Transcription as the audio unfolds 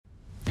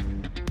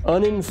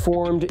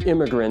Uninformed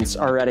immigrants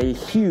are at a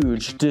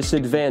huge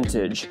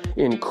disadvantage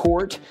in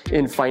court,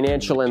 in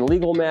financial and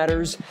legal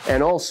matters,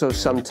 and also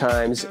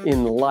sometimes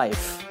in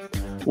life.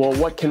 Well,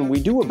 what can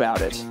we do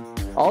about it?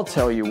 I'll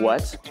tell you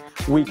what.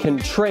 We can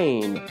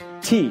train,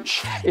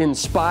 teach,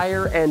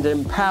 inspire, and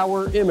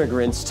empower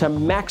immigrants to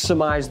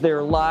maximize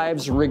their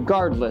lives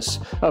regardless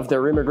of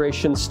their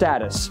immigration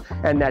status.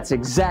 And that's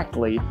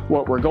exactly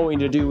what we're going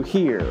to do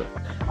here.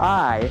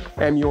 I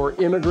am your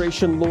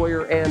immigration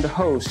lawyer and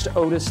host,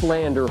 Otis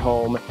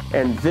Landerholm,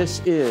 and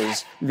this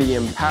is the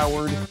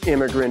Empowered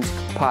Immigrant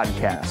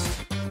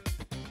Podcast.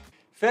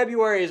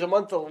 February is a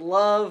month of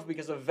love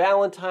because of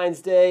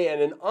Valentine's Day,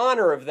 and in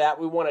honor of that,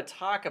 we want to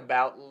talk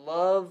about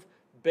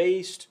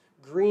love-based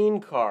green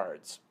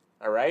cards.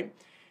 All right?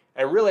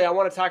 And really, I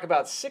want to talk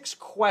about 6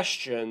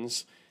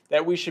 questions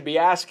that we should be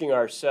asking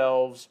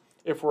ourselves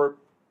if we're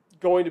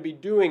going to be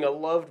doing a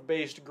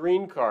love-based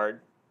green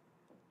card.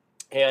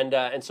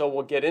 And so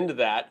we'll get into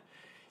that.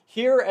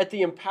 Here at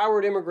the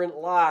Empowered Immigrant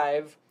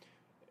Live,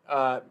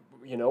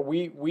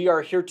 we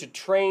are here to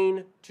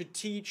train, to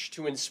teach,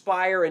 to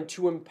inspire, and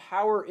to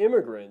empower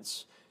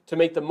immigrants to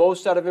make the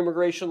most out of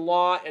immigration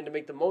law and to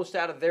make the most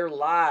out of their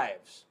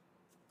lives.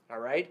 All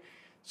right?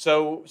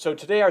 So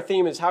today our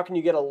theme is how can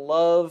you get a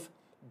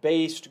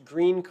love-based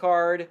green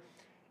card?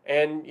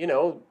 And,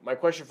 my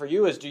question for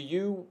you is, do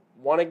you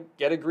want to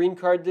get a green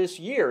card this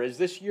year? Is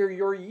this year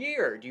your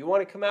year? Do you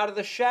want to come out of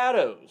the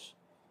shadows?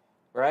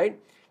 Right?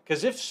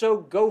 Because if so,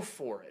 go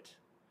for it.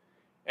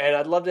 And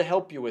I'd love to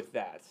help you with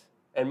that.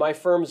 And my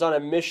firm's on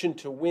a mission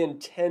to win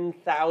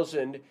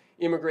 10,000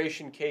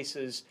 immigration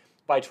cases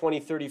by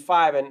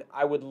 2035, and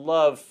I would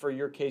love for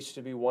your case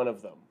to be one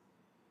of them.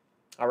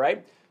 All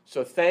right?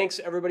 So thanks,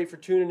 everybody, for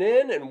tuning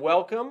in, and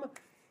welcome.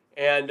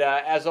 And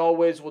as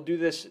always, we'll do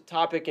this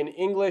topic in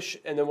English,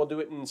 and then we'll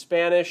do it in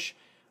Spanish.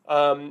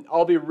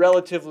 I'll be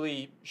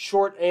relatively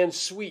short and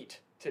sweet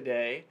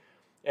today.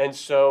 And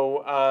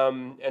so,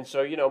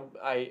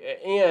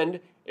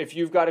 if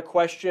you've got a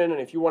question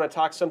and if you want to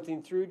talk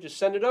something through, just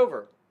send it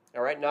over.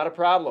 All right, not a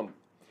problem.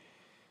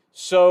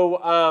 So,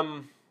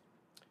 I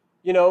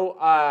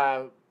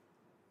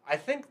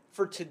think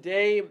for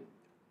today,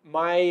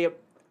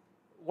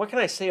 what can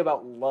I say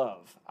about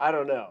love? I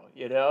don't know.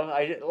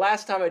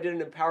 Last time I did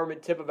an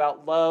empowerment tip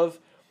about love.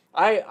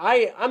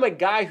 I'm a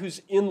guy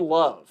who's in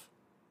love.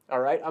 All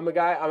right, I'm a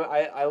guy.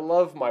 I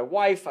love my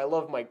wife. I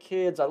love my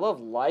kids. I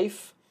love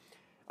life.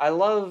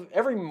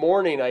 Every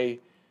morning I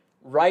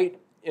write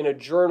in a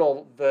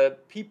journal the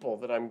people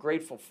that I'm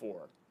grateful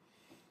for.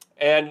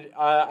 And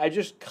I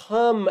just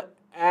come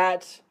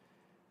at,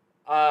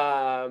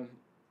 I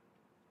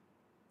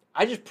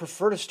just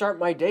prefer to start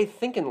my day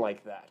thinking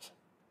like that,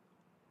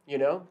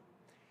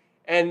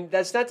 And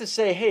that's not to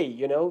say, hey,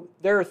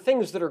 there are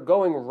things that are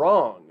going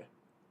wrong,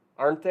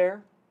 aren't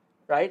there?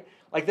 Right?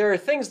 Like there are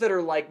things that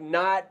are like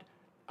not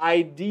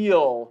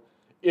ideal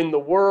in the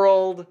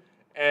world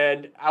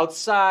and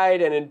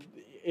outside and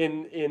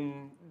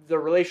in the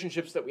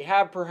relationships that we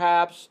have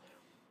perhaps,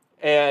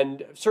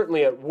 and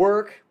certainly at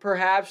work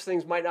perhaps,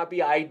 things might not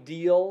be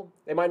ideal.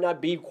 They might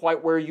not be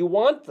quite where you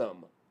want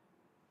them.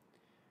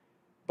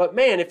 But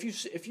man, if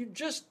you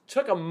just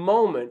took a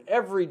moment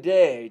every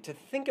day to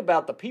think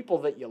about the people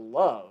that you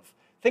love,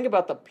 think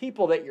about the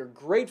people that you're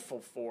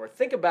grateful for,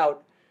 think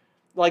about,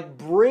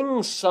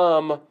 bring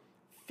some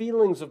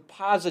feelings of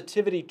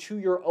positivity to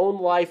your own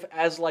life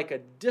as like a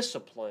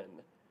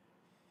discipline.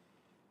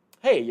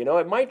 Hey,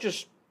 it might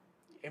just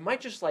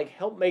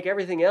help make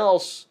everything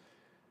else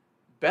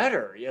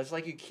better. It's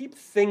like you keep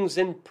things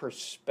in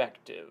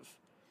perspective.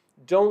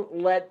 Don't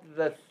let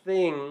the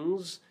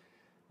things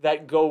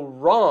that go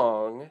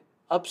wrong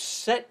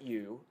upset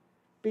you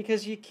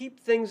because you keep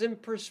things in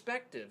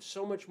perspective.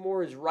 So much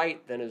more is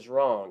right than is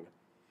wrong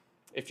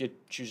if you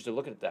choose to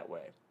look at it that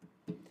way.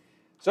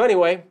 So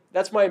anyway,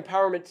 that's my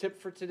empowerment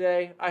tip for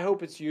today. I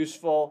hope it's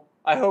useful.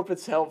 I hope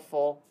it's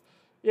helpful.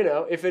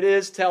 If it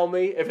is, tell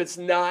me. If it's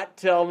not,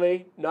 tell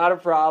me. Not a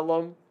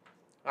problem.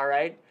 All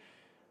right?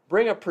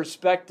 Bring a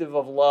perspective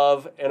of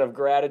love and of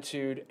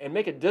gratitude and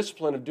make a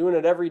discipline of doing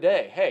it every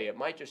day. Hey, it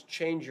might just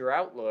change your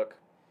outlook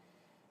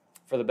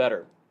for the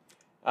better.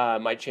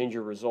 It might change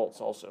your results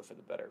also for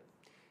the better.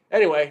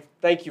 Anyway,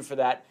 thank you for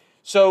that.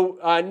 So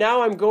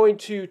now I'm going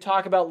to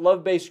talk about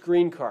love-based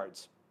green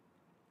cards.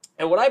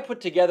 And what I put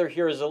together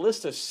here is a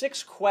list of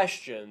 6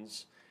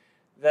 questions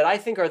that I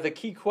think are the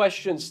key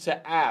questions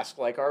to ask,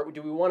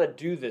 do we want to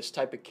do this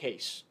type of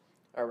case,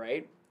 all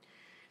right?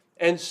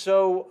 And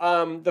so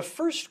the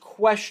first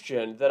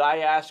question that I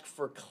ask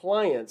for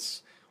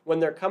clients when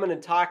they're coming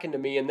and talking to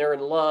me and they're in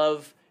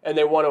love and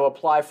they want to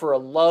apply for a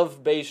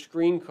love-based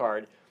green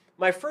card,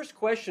 my first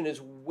question is,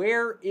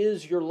 where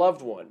is your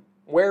loved one?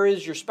 Where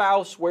is your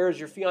spouse? Where is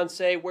your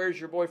fiance? Where is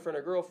your boyfriend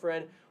or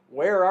girlfriend?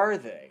 Where are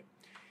they?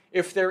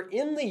 If they're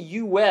in the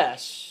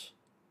U.S.,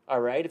 all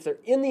right, if they're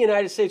in the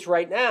United States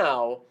right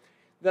now,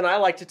 then I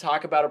like to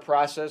talk about a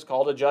process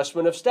called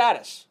adjustment of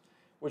status,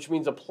 which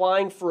means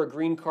applying for a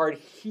green card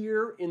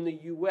here in the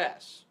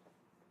U.S.,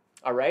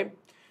 all right?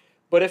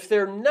 But if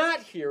they're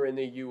not here in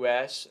the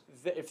U.S.,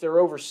 if they're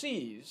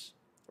overseas,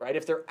 right?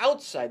 If they're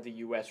outside the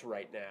U.S.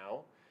 right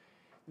now,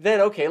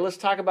 then okay, let's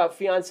talk about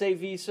fiancé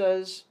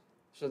visas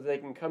so that they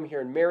can come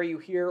here and marry you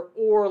here,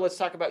 or let's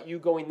talk about you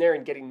going there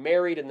and getting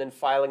married and then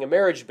filing a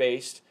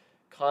marriage-based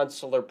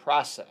consular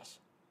process.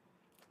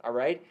 All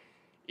right?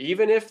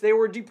 Even if they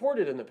were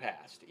deported in the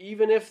past,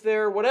 even if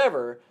they're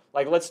whatever,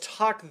 like let's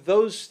talk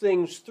those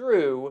things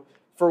through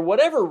for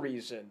whatever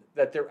reason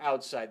that they're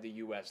outside the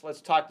U.S.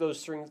 Let's talk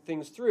those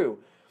things through,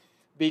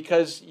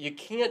 because you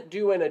can't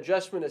do an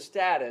adjustment of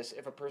status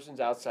if a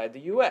person's outside the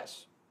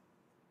U.S.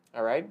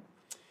 All right?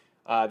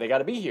 They got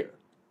to be here.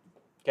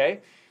 Okay?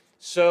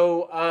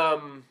 So,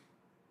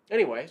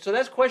 anyway, so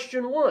that's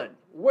question one.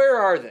 Where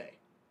are they?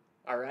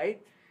 All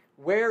right?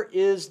 Where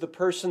is the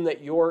person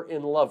that you're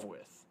in love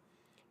with?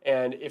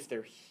 And if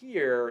they're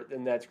here,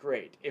 then that's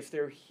great. If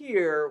they're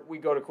here, we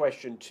go to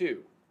question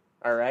two.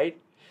 All right?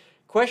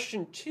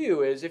 Question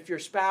two is if your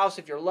spouse,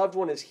 if your loved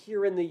one is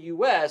here in the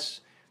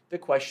U.S., the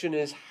question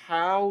is,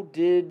 how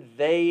did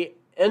they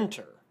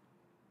enter?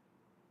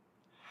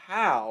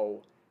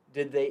 How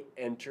did they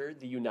enter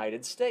the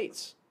United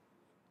States?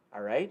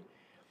 All right?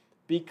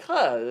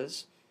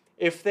 Because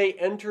if they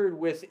entered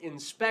with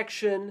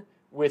inspection,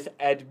 with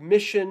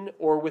admission,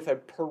 or with a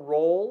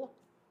parole,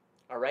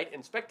 all right,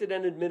 inspected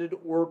and admitted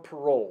or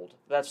paroled,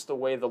 that's the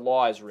way the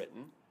law is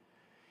written.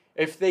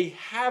 If they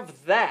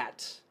have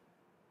that,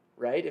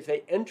 right, if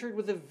they entered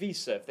with a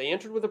visa, if they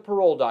entered with a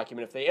parole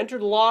document, if they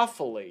entered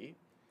lawfully,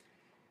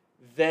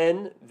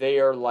 then they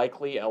are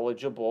likely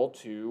eligible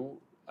to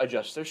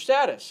adjust their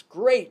status.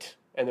 Great.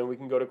 And then we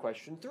can go to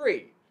question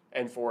 3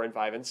 and 4 and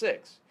 5 and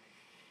 6.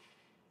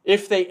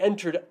 If they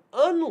entered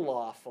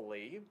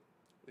unlawfully,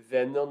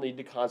 then they'll need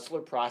the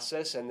consular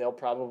process and they'll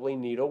probably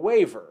need a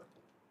waiver.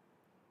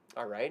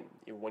 All right?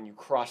 When you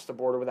cross the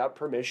border without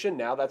permission,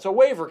 now that's a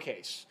waiver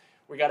case.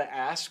 We got to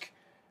ask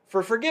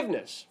for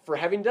forgiveness for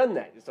having done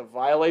that. It's a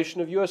violation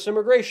of U.S.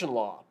 immigration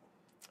law.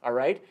 All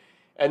right?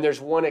 And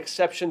there's one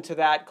exception to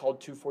that called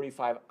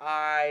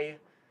 245I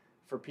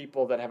for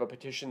people that have a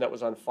petition that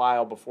was on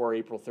file before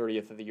April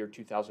 30th of the year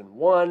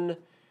 2001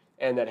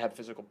 and that have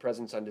physical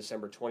presence on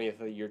December 20th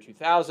of the year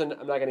 2000.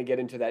 I'm not going to get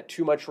into that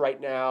too much right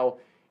now.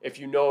 If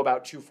you know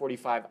about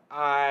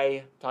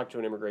 245I, talk to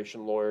an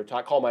immigration lawyer.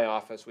 Call my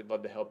office. We'd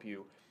love to help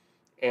you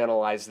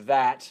analyze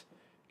that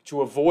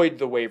to avoid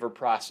the waiver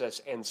process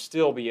and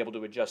still be able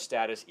to adjust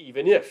status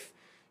even if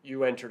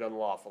you entered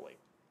unlawfully.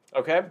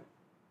 Okay?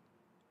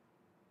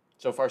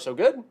 So far, so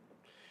good.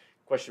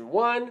 Question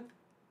 1,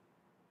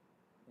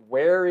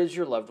 where is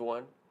your loved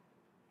one?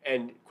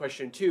 And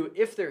question 2,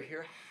 if they're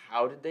here,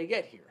 how did they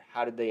get here?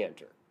 How did they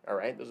enter? All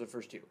right, those are the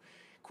first 2.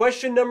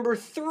 Question number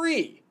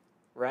 3,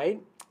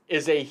 right,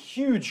 is a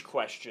huge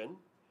question.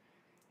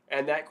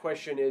 And that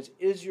question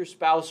is your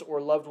spouse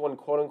or loved one,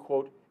 quote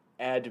unquote,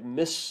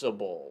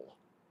 admissible?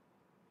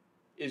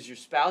 Is your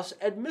spouse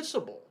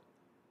admissible?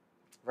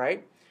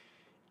 Right?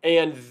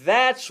 And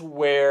that's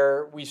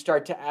where we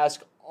start to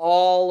ask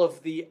all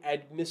of the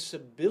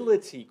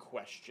admissibility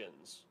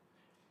questions.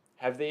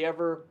 Have they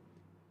ever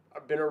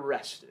been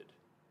arrested?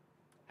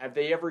 Have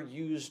they ever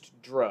used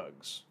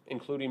drugs,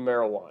 including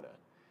marijuana?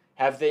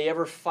 Have they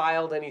ever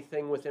filed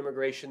anything with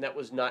immigration that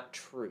was not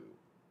true?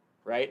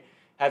 Right?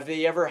 Have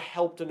they ever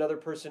helped another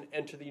person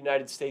enter the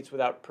United States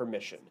without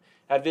permission?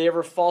 Have they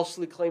ever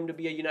falsely claimed to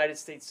be a United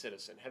States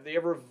citizen? Have they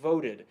ever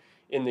voted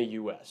in the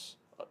U.S.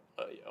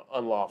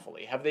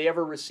 Unlawfully? Have they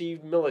ever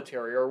received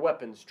military or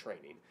weapons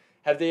training?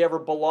 Have they ever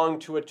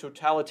belonged to a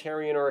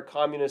totalitarian or a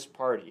communist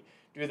party?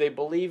 Do they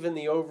believe in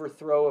the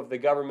overthrow of the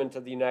government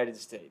of the United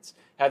States?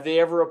 Have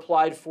they ever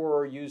applied for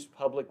or used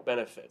public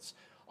benefits?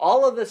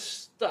 All of this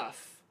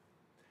stuff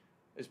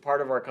is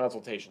part of our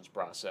consultations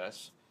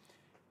process.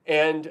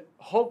 And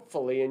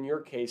hopefully, in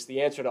your case,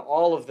 the answer to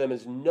all of them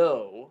is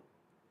no.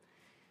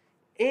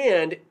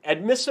 And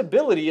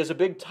admissibility is a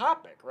big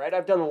topic, right?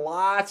 I've done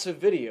lots of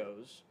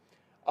videos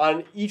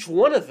on each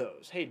one of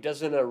those. Hey,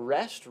 does an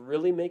arrest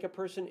really make a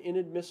person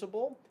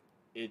inadmissible?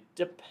 It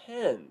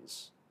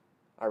depends,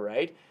 all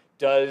right?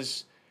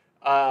 Does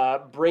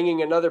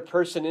bringing another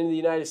person into the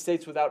United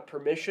States without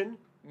permission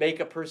make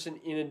a person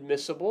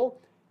inadmissible?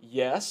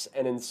 Yes,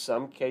 and in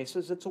some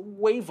cases it's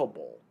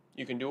waivable.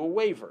 You can do a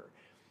waiver.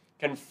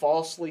 Can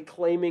falsely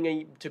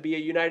claiming to be a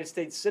United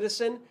States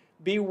citizen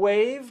be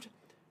waived?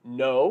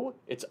 No,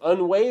 it's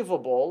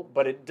unwaivable,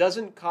 but it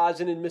doesn't cause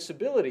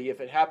inadmissibility if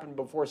it happened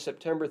before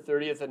September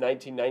 30th of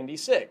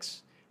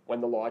 1996, when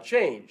the law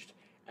changed.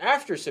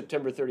 After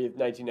September 30th,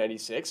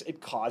 1996,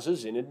 it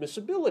causes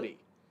inadmissibility.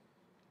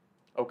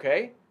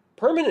 Okay?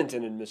 Permanent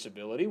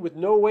inadmissibility with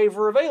no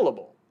waiver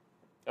available.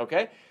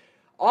 Okay?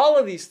 All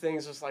of these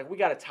things, it's like we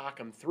got to talk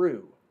them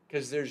through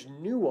because there's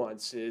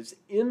nuances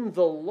in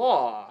the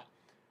law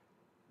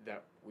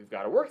that we've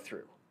got to work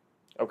through.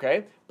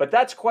 Okay? But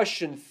that's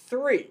question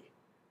 3.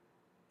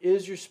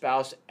 Is your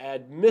spouse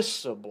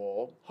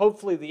admissible?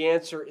 Hopefully the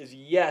answer is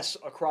yes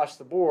across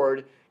the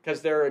board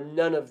because there are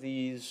none of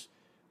these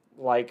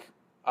like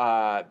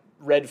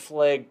red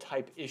flag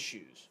type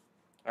issues.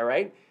 All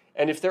right?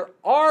 And if there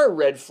are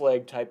red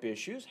flag type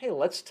issues, hey,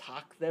 let's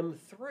talk them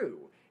through.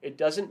 It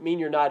doesn't mean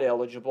you're not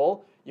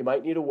eligible. You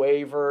might need a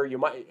waiver. You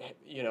might,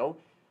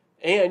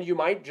 and you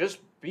might just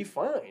be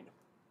fine.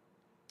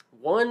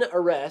 One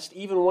arrest,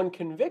 even one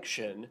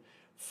conviction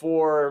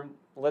for,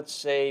 let's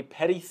say,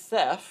 petty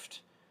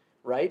theft,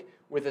 right,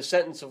 with a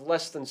sentence of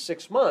less than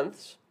 6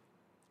 months,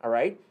 all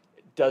right,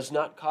 does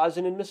not cause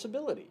an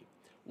admissibility.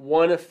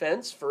 One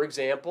offense, for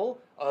example,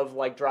 of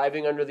like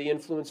driving under the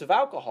influence of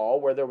alcohol,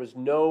 where there was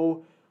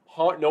no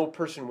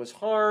person was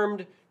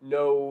harmed,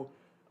 no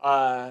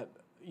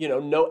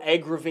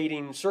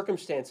aggravating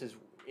circumstances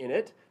in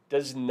it,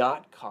 does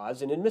not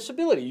cause an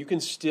admissibility. You can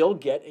still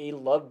get a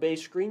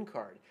love-based green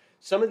card.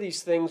 Some of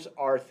these things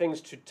are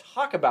things to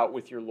talk about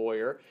with your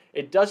lawyer.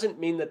 It doesn't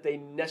mean that they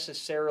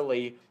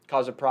necessarily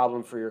cause a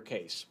problem for your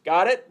case.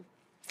 Got it?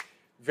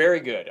 Very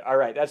good. All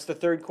right, that's the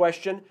third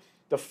question.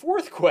 The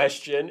fourth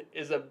question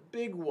is a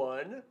big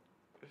one.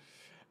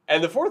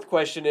 And the fourth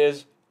question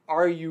is,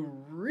 are you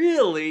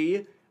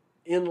really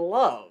in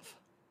love?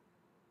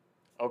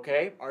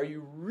 Okay, are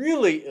you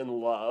really in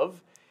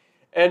love?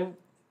 And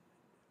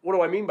what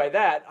do I mean by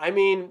that? I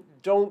mean,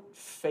 don't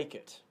fake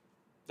it.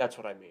 That's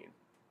what I mean.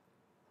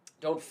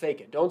 Don't fake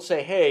it. Don't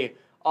say, hey,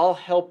 I'll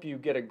help you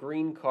get a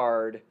green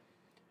card,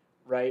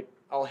 right?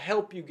 I'll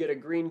help you get a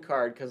green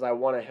card because I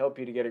want to help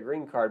you to get a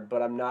green card,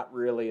 but I'm not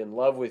really in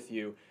love with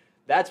you.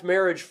 That's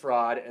marriage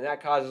fraud, and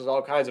that causes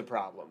all kinds of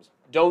problems.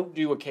 Don't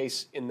do a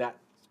case in that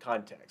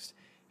context.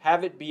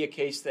 Have it be a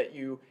case that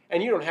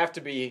and you don't have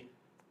to be,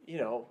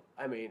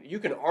 you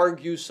can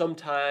argue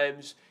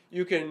sometimes.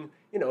 You can,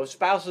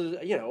 spouses,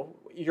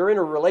 you're in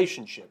a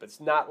relationship. It's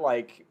not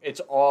like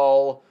it's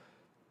all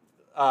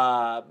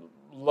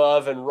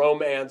love and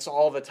romance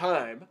all the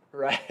time,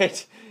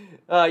 right?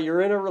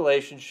 You're in a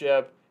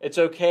relationship. It's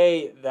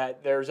okay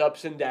that there's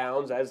ups and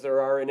downs, as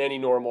there are in any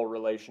normal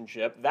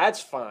relationship.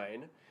 That's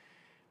fine.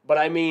 But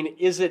I mean,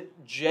 is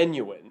it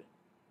genuine,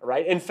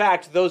 right? In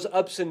fact, those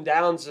ups and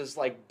downs is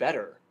like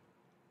better,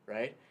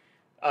 right?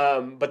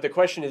 But the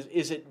question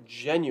is it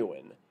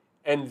genuine?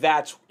 And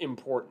that's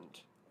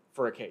important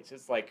for a case.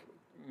 It's like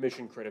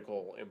mission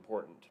critical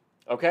important,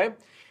 okay?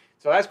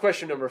 So that's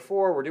question number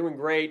 4. We're doing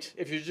great.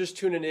 If you're just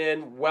tuning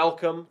in,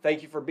 welcome.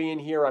 Thank you for being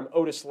here. I'm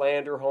Otis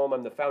Landerholm.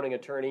 I'm the founding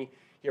attorney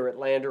here at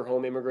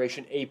Landerholm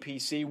Immigration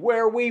APC,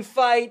 where we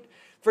fight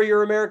for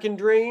your American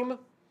dream.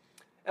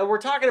 And we're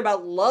talking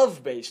about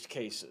love-based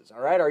cases,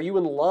 all right? Are you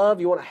in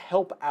love? You want to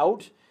help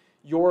out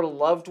your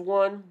loved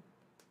one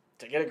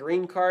to get a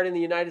green card in the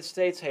United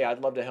States? Hey, I'd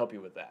love to help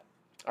you with that,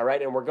 all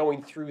right? And we're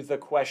going through the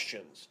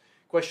questions.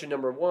 Question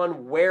number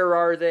 1, where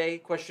are they?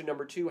 Question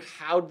number 2,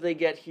 how did they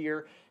get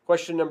here?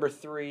 Question number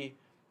 3,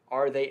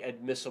 are they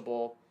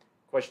admissible?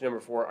 Question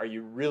number 4, are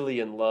you really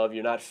in love?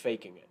 You're not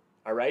faking it,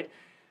 all right?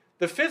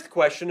 The 5th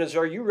question is,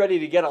 are you ready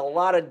to get a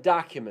lot of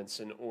documents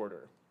in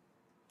order?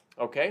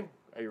 Okay,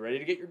 are you ready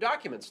to get your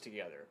documents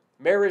together?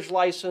 Marriage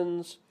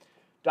license,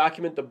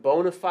 document the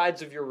bona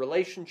fides of your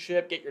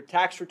relationship, get your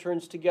tax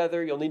returns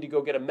together. You'll need to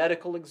go get a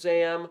medical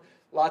exam,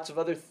 lots of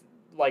other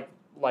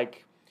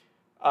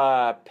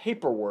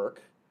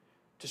paperwork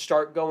to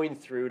start going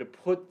through to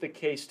put the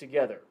case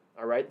together.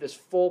 All right, this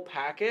full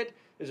packet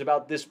is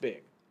about this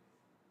big.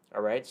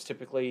 All right, it's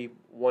typically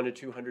 100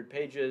 to 200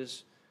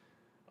 pages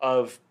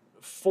of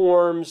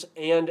forms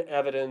and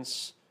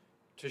evidence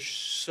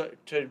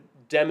to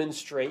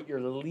demonstrate your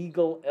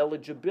legal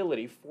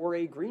eligibility for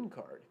a green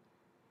card.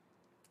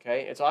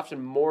 Okay, it's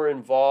often more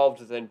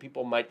involved than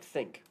people might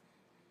think.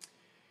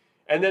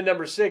 And then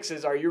number 6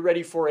 is, are you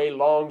ready for a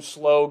long,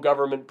 slow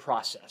government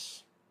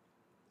process?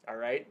 All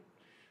right,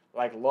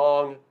 like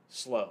long,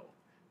 slow.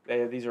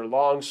 These are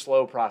long,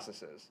 slow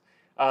processes.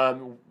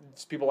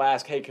 People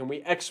ask, hey, can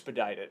we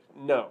expedite it?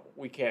 No,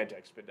 we can't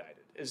expedite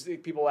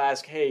it. People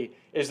ask, hey,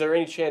 is there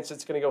any chance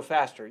it's going to go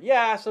faster?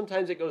 Yeah,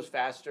 sometimes it goes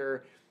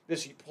faster.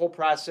 This whole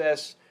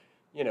process,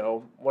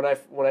 when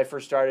I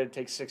first started, it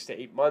takes 6 to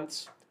 8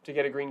 months to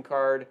get a green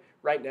card.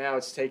 Right now,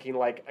 it's taking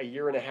like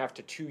 1.5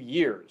 to 2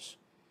 years,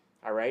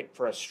 all right,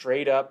 for a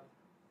straight up,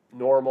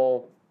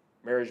 normal,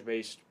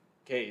 marriage-based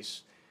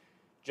case,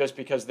 just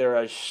because there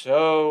are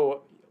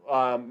so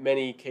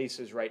many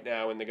cases right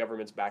now in the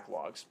government's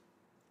backlogs.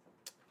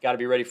 Got to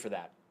be ready for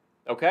that.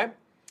 Okay?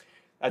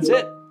 That's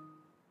it.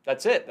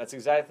 That's it.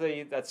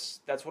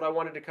 That's what I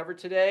wanted to cover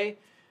today.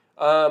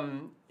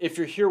 If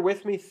you're here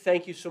with me,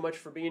 thank you so much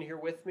for being here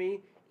with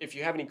me. If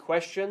you have any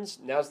questions,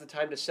 now's the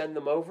time to send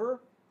them over,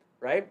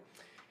 right?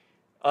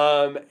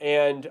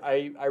 And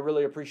I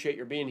really appreciate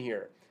your being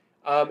here.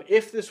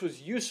 If this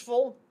was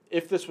useful,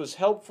 if this was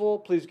helpful,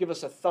 please give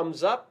us a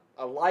thumbs up,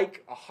 a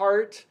like, a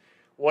heart,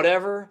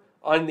 whatever,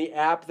 on the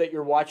app that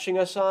you're watching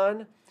us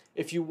on.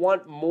 If you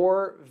want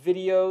more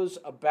videos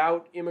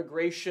about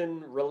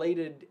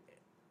immigration-related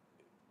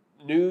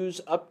news,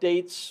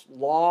 updates,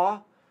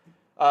 law,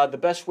 the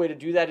best way to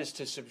do that is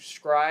to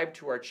subscribe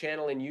to our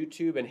channel in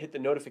YouTube and hit the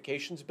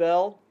notifications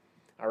bell,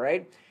 all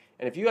right?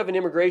 And if you have an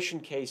immigration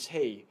case,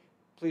 hey,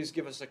 please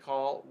give us a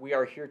call. We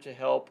are here to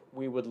help.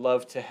 We would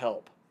love to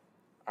help,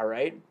 all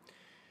right?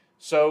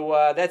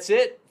 So that's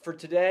it for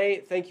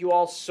today. Thank you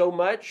all so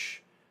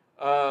much.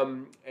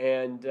 And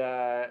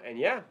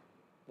yeah,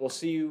 we'll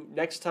see you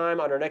next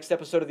time on our next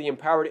episode of the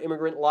Empowered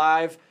Immigrant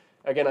Live.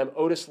 Again, I'm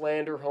Otis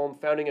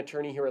Landerholm, founding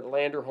attorney here at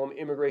Landerholm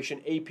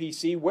Immigration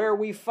APC, where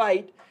we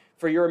fight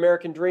for your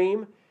American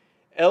dream.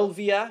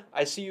 Elvia,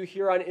 I see you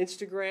here on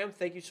Instagram.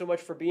 Thank you so much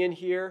for being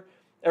here.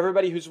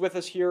 Everybody who's with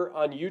us here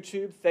on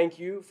YouTube, thank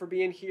you for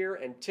being here.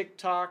 And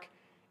TikTok,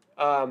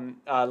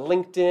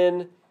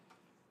 LinkedIn,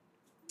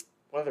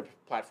 what other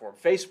platform?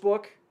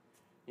 Facebook.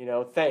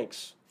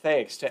 Thanks.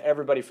 Thanks to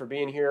everybody for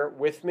being here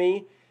with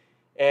me.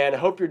 And I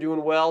hope you're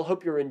doing well.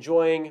 Hope you're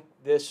enjoying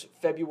this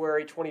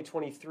February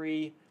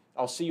 2023.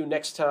 I'll see you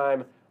next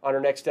time on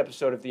our next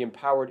episode of the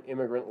Empowered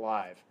Immigrant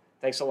Live.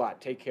 Thanks a lot.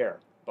 Take care.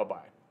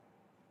 Bye-bye.